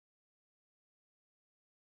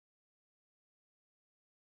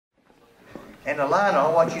And Alana,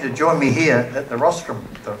 I want you to join me here at the rostrum,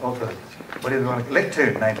 or the whatever you want to,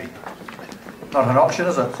 lectern maybe. Not an option,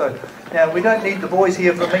 is it? So now we don't need the boys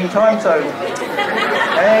here for the meantime, so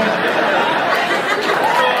hey.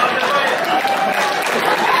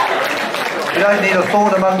 You don't need a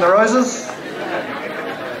thorn among the roses.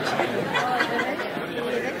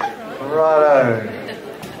 Righto.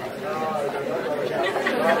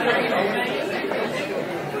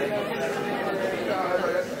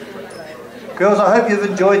 Girls, I hope you've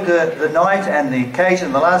enjoyed the night and the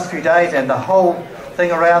occasion, the last few days, and the whole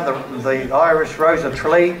thing around the Irish Rose of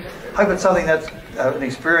Tralee. Hope it's something that's an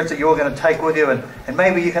experience that you're going to take with you, and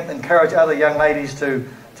maybe you can encourage other young ladies to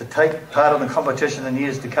take part in the competition in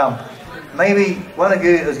years to come. Maybe one of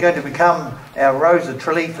you is going to become our Rose of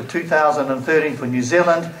Tralee for 2013 for New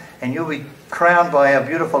Zealand, and you'll be crowned by our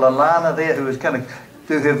beautiful Alana there, who is going to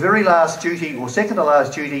do her very last duty, or second to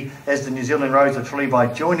last duty, as the New Zealand Rose of Tralee by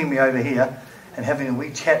joining me over here and having a wee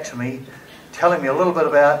chat to me, telling me a little bit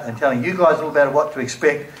about, and telling you guys a little bit about what to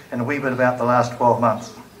expect, and a wee bit about the last 12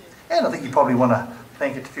 months. And I think you probably want to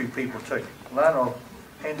thank a few people too. Alana, I'll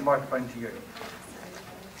hand the microphone to you.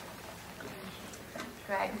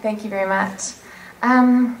 Great, thank you very much.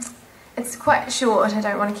 It's quite short, I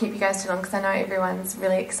don't want to keep you guys too long because I know everyone's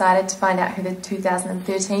really excited to find out who the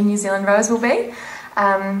 2013 New Zealand Rose will be.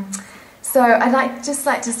 So I'd just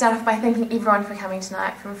like to start off by thanking everyone for coming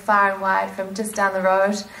tonight from far and wide, from just down the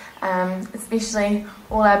road, especially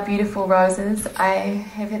all our beautiful roses. I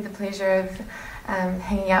have had the pleasure of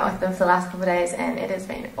hanging out with them for the last couple of days, and it has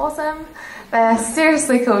been awesome. They're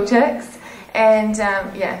seriously cool chicks, and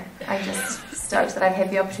yeah, I'm just stoked that I've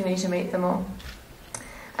had the opportunity to meet them all.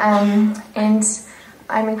 And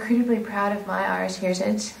I'm incredibly proud of my Irish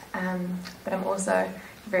heritage, but I'm also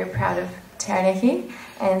very proud of Taranaki,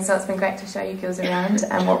 and so it's been great to show you girls around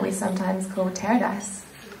what we sometimes call Paradise.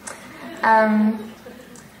 Tonight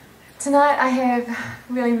I have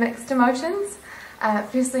really mixed emotions.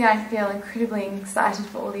 Firstly, I feel incredibly excited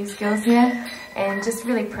for all these girls here and just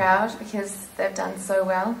really proud because they've done so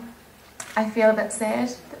well. I feel a bit sad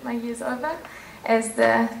that my year's over as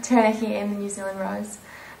the Taranaki and the New Zealand Rose,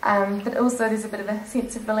 but also there's a bit of a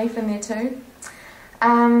sense of relief in there too.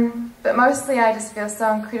 But mostly I just feel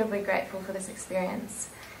so incredibly grateful for this experience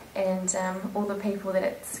and all the people that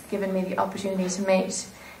it's given me the opportunity to meet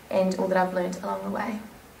and all that I've learned along the way.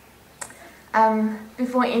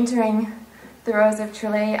 Before entering the Rose of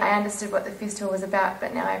Tralee, I understood what the festival was about,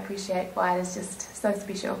 but now I appreciate why it is just so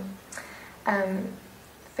special.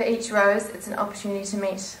 For each rose, it's an opportunity to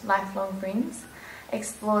meet lifelong friends,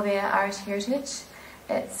 explore their Irish heritage.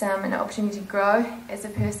 It's an opportunity to grow as a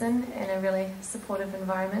person in a really supportive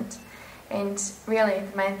environment, and really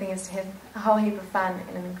the main thing is to have a whole heap of fun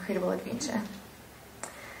and an incredible adventure.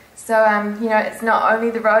 So you know, it's not only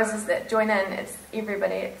the roses that join in, it's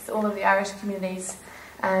everybody, it's all of the Irish communities,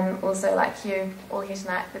 also like you all here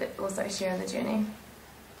tonight, that also share in the journey.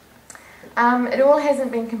 It all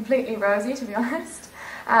hasn't been completely rosy, to be honest.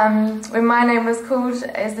 When my name was called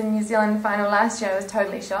as the New Zealand final last year, I was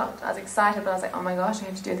totally shocked. I was excited, but I was like, oh my gosh, I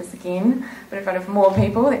have to do this again, but in front of more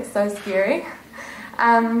people. It's so scary.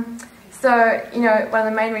 So, you know, one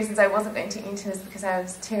of the main reasons I wasn't going to enter is because I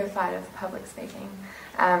was terrified of public speaking.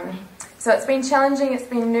 So it's been challenging, it's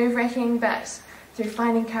been nerve-wracking, but through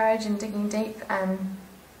finding courage and digging deep,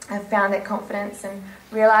 I've found that confidence and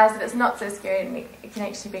realised that it's not so scary and it can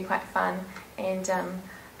actually be quite fun. And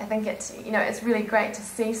I think it's really great to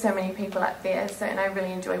see so many people up there, and I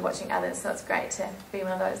really enjoy watching others, so it's great to be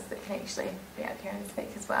one of those that can actually be up here and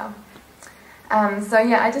speak as well. So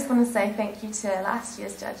yeah, I just want to say thank you to last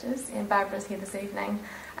year's judges, and Barbara's here this evening,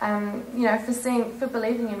 you know, for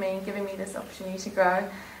believing in me and giving me this opportunity to grow.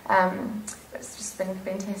 It's just been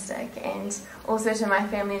fantastic, and also to my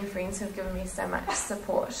family and friends who have given me so much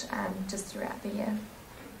support just throughout the year.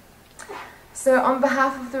 So on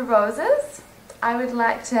behalf of the Roses, I would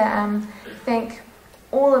like to thank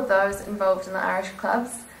all of those involved in the Irish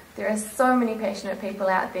clubs. There are so many passionate people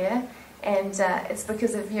out there, and it's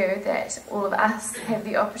because of you that all of us have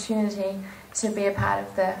the opportunity to be a part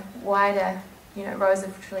of the wider, you know, Rose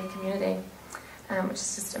of Tralee community, which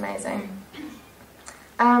is just amazing.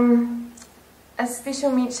 A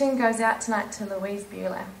special mention goes out tonight to Louise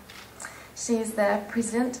Bueller. She's the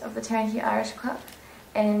president of the Taranaki Irish Club,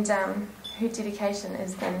 and her dedication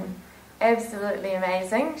has been absolutely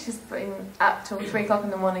amazing. She's been up till 3 o'clock in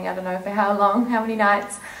the morning, I don't know for how long, how many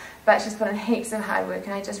nights, but she's put in heaps of hard work,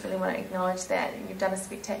 and I just really want to acknowledge that. You've done a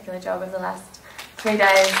spectacular job over the last 3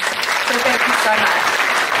 days, so thank you so much.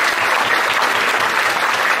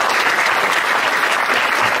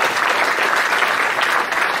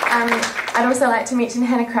 I'd also like to mention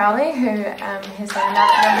Hannah Crowley, who has done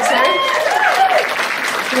another number 2.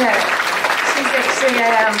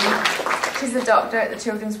 Yeah, she's a doctor at the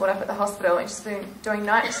Children's Ward up at the hospital, and she's been doing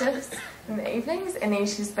night shifts in the evenings, and then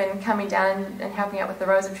she's been coming down and helping out with the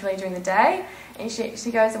Rose of Tralee during the day, and she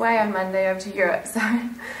goes away on Monday over to Europe, so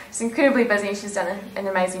she's incredibly busy. She's done an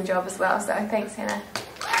amazing job as well, so thanks, Hannah.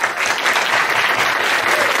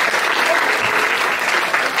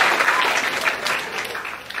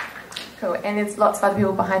 Cool, and there's lots of other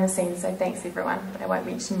people behind the scenes, so thanks everyone, but I won't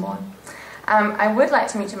mention more. I would like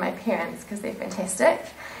to mention my parents, because they're fantastic,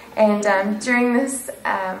 and during this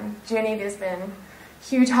journey there's been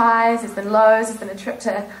huge highs, there's been lows, there's been a trip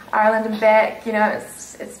to Ireland and back, you know,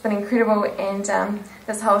 it's been incredible, and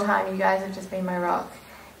this whole time you guys have just been my rock,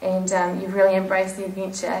 and you've really embraced the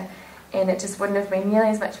adventure, and it just wouldn't have been nearly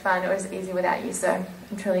as much fun or as easy without you, so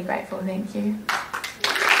I'm truly grateful, thank you.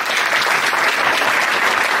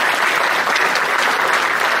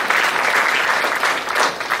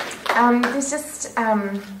 There's just,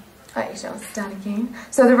 actually I'll start again.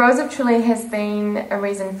 So the Rose of Tralee has been a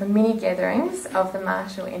reason for many gatherings of the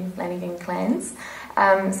Marshall and Flanagan clans.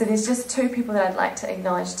 So there's just 2 people that I'd like to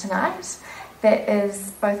acknowledge tonight. That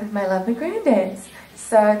is both of my lovely granddads.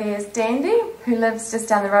 So there's Dandy, who lives just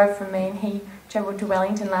down the road from me, and he travelled to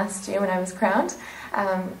Wellington last year when I was crowned,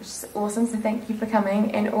 which is awesome, so thank you for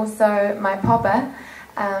coming. And also my papa,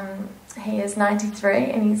 he is 93,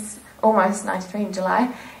 and he's almost 93 in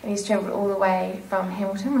July, and he's travelled all the way from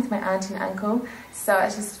Hamilton with my aunt and uncle, so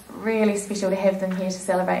it's just really special to have them here to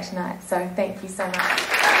celebrate tonight, so thank you so much.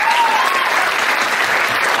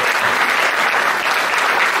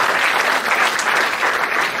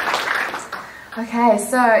 Okay,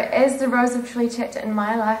 so as the Rose of Tralee chapter in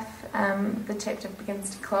my life, the chapter begins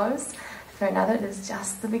to close, for another it is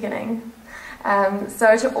just the beginning.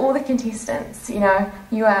 So to all the contestants, you know,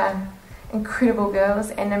 you are incredible girls,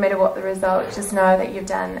 and no matter what the result, just know that you've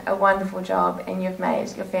done a wonderful job and you've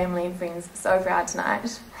made your family and friends so proud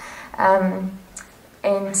tonight. And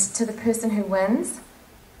to the person who wins,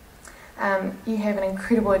 you have an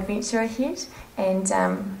incredible adventure ahead, and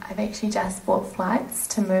I've actually just bought flights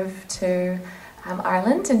to move to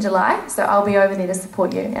Ireland in July, so I'll be over there to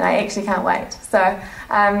support you, and I actually can't wait. So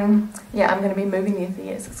yeah, I'm going to be moving there for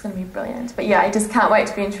years, it's going to be brilliant. But yeah, I just can't wait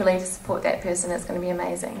to be in Tralee to support that person, it's going to be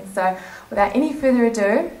amazing. So without any further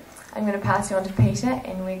ado, I'm going to pass you on to Peter,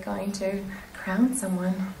 and we're going to crown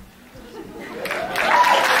someone.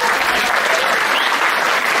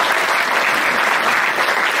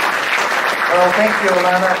 Well, thank you,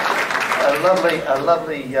 Alana. A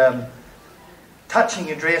lovely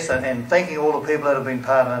touching address, and thanking all the people that have been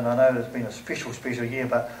part of it. I know it's been a special year,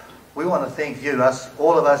 but we want to thank you,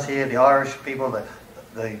 all of us here, the Irish people,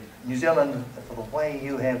 the New Zealand, for the way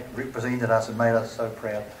you have represented us and made us so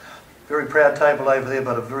proud. Very proud table over there,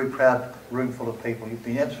 but a very proud room full of people. You've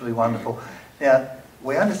been absolutely wonderful. Now,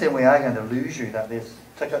 we understand we are going to lose you, that there's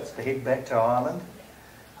tickets to head back to Ireland.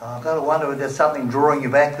 I've got to wonder if there's something drawing you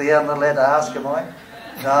back there. I'm not allowed to ask, am I?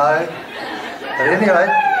 No. But anyway,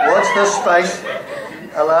 watch this space.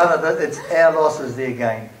 Alana, it's our losses there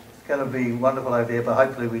again. It's going to be wonderful over there, but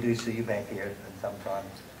hopefully we do see you back here in some time,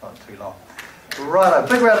 not too long. Right, a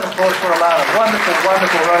big round of applause for Alana. Wonderful,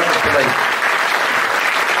 wonderful Rose of Tralee.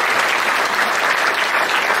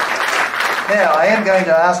 Now, I am going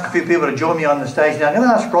to ask a few people to join me on the stage now. I'm going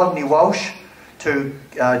to ask Rodney Walsh to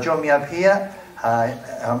join me up here.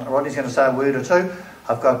 Rodney's going to say a word or two.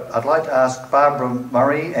 I'd like to ask Barbara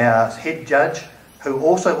Murray, our head judge, who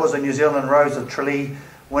also was a New Zealand Rose of Tralee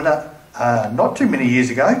winner not too many years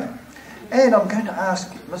ago. And I'm going to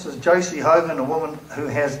ask Mrs. Josie Hogan, a woman who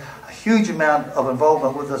has a huge amount of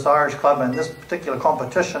involvement with this Irish club and this particular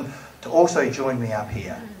competition, to also join me up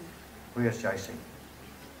here. Where's Josie?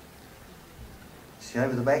 Is she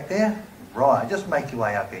over the back there? Right, just make your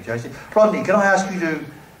way up here, Josie. Rodney, can I ask you to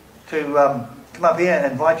come up here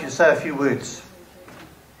and invite you to say a few words?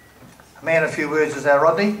 A man, a few words, is that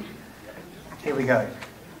Rodney? Here we go.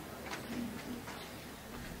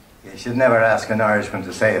 You should never ask an Irishman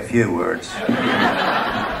to say a few words.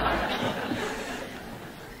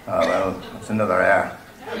 Oh, well, that's another hour.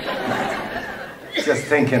 Just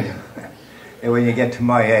thinking, when you get to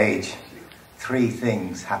my age, 3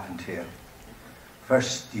 things happen to you.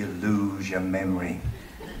 First, you lose your memory.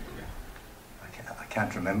 I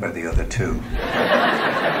can't remember the other 2.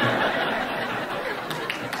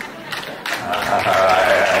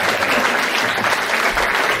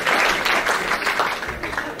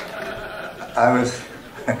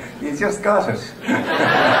 You just got it.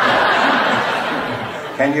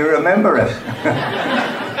 Can you remember it?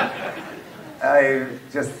 I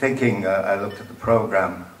just thinking, I looked at the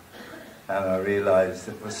programme, And I realised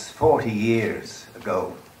it was 40 years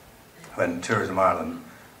ago when Tourism Ireland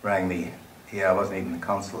rang me. Here, I wasn't even the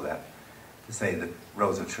consul then, to say that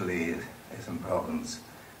Rose of Tralee is in problems.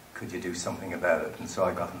 Could you do something about it? And so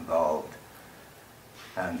I got involved.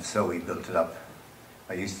 And so we built it up.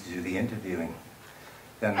 I used to do the interviewing.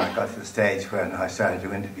 Then I got to the stage when I started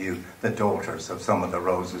to interview the daughters of some of the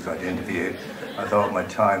roses I'd interviewed. I thought my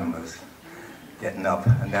time was getting up,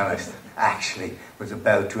 and then I actually was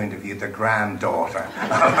about to interview the granddaughter.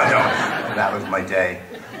 And that was my day.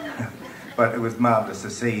 But it was marvellous to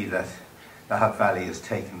see that the Hutt Valley has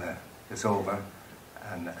taken this over,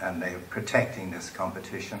 and they're protecting this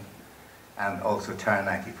competition, and also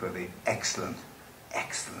Taranaki for the excellent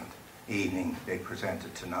evening they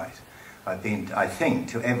presented tonight. I've been, I think,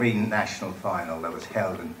 to every national final that was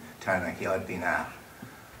held in Taranaki I've been at.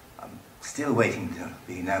 I'm still waiting to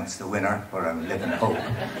be announced the winner, or I live in hope.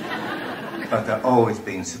 But they've always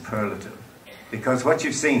been superlative. Because what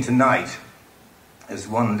you've seen tonight is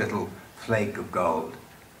one little flake of gold.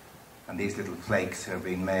 And these little flakes are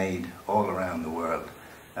being made all around the world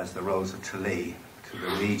as the Rose of Tralee. To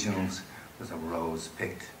the regions, there's a rose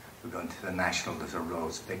picked. We're going to the national, there's a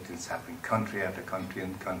rose picked. It's happening country after country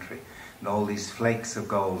and country. And all these flakes of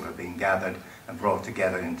gold are being gathered and brought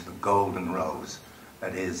together into the golden rose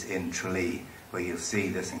that is in Tralee, where you'll see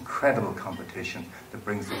this incredible competition that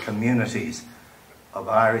brings the communities of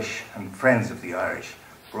Irish and friends of the Irish,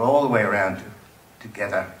 we're all the way around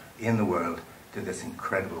together in the world to this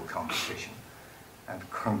incredible competition. And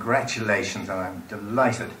congratulations, and I'm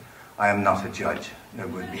delighted I am not a judge. There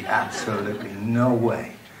would be absolutely no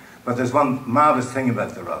way. But there's one marvellous thing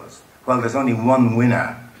about the Rose. Well, there's only one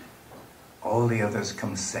winner. All the others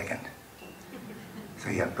come second. So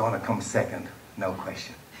you're going to come second, no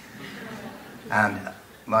question. And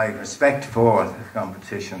my respect for the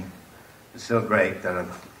competition is so great that I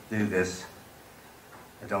do this.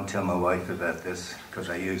 I don't tell my wife about this because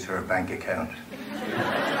I use her bank account.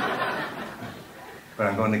 But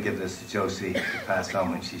I'm going to give this to Josie to pass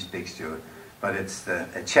on when she speaks to her. But it's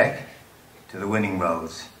a cheque to the winning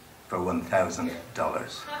Rose for $1,000.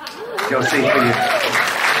 Josie, for you.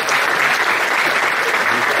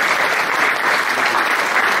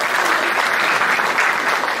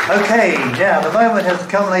 Okay, now the moment has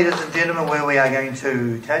come, ladies and gentlemen, where we are going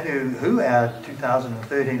to tell you who our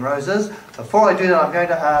 2013 Rose is. Before I do that, I'm going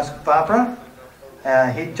to ask Barbara, our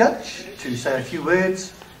head judge, to say a few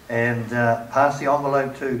words and pass the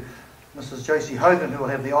envelope to Mrs. Josie Hogan, who will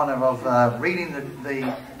have the honour of reading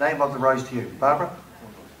the name of the rose to you. Barbara?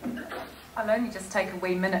 I'll only just take a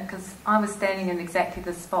wee minute because I was standing in exactly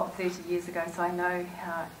this spot 30 years ago, so I know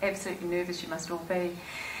how absolutely nervous you must all be.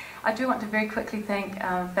 I do want to very quickly thank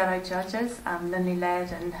fellow judges, Lindley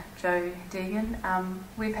Ladd and Joe Deegan.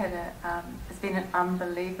 We've had it's been an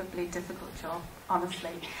unbelievably difficult job,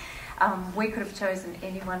 honestly. We could have chosen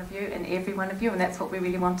any one of you and every one of you, and that's what we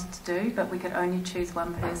really wanted to do, but we could only choose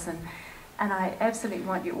one person. And I absolutely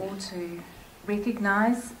want you all to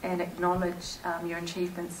recognise and acknowledge your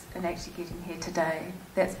achievements in actually getting here today.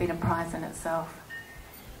 That's been a prize in itself.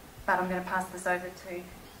 But I'm going to pass this over to...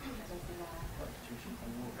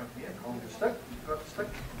 Hold the stick. You've got the stick.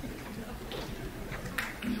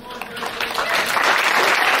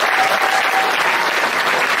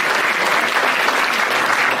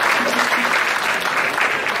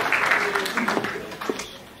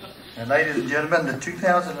 And ladies and gentlemen, the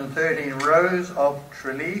 2013 Rose of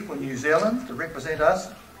Tralee for New Zealand to represent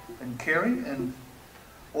us in Kerry in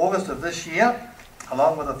August of this year,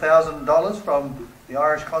 along with $1,000 from the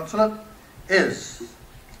Irish Consulate, is...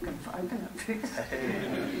 I'm going to open it first.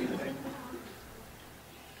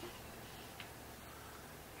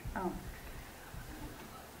 Oh.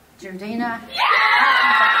 Jordina.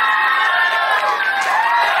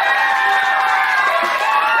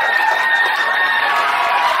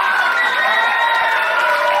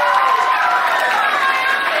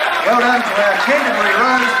 Well done to our Canterbury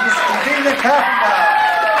Rose, Miss Jordina Carpenter.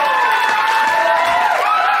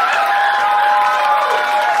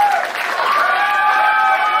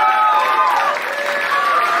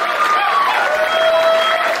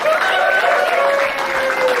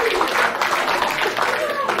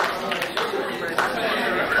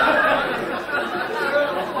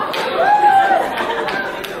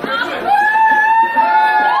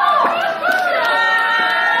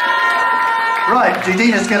 Right,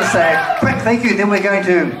 Jordina's going to say a quick thank you, then we're going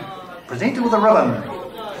to present her with a ribbon.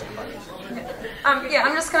 Yeah,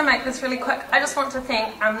 I'm just going to make this really quick. I just want to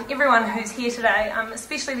thank everyone who's here today,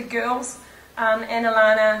 especially the girls, and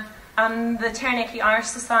Alana, the Taranaki Irish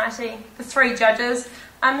Society, the 3 judges,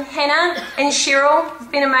 Hannah and Cheryl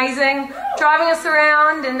have been amazing, driving us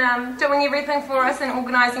around and doing everything for us and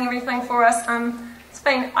organising everything for us.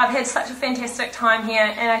 I've had such a fantastic time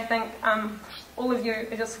here, and I think all of you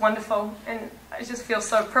are just wonderful, and I just feel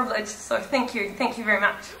so privileged. So thank you very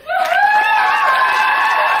much.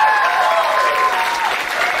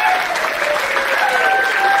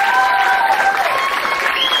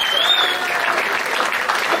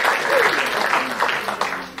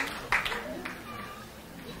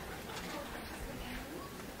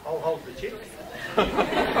 I'll hold the check.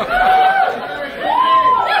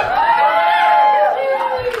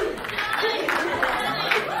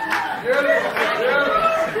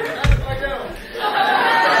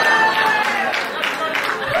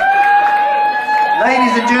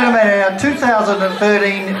 Ladies and gentlemen, our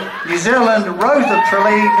 2013 New Zealand Rose of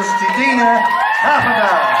Tralee, Miss Judina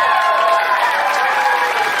Carpenter.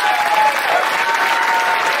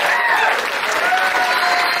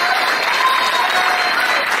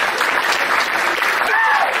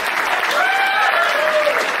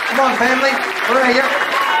 Come on, family. Where are you?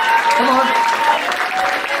 Come on.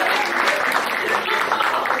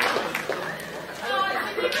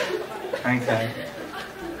 Okay.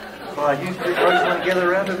 All right, you three guys want to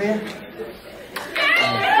gather around over here?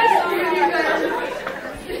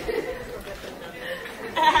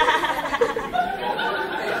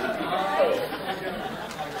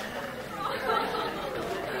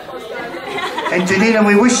 And Janina,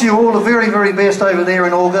 we wish you all the very, very best over there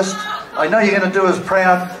in August. I know you're going to do us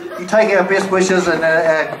proud. You take our best wishes and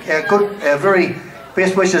our very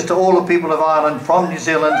best wishes to all the people of Ireland from New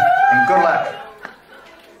Zealand, and good luck.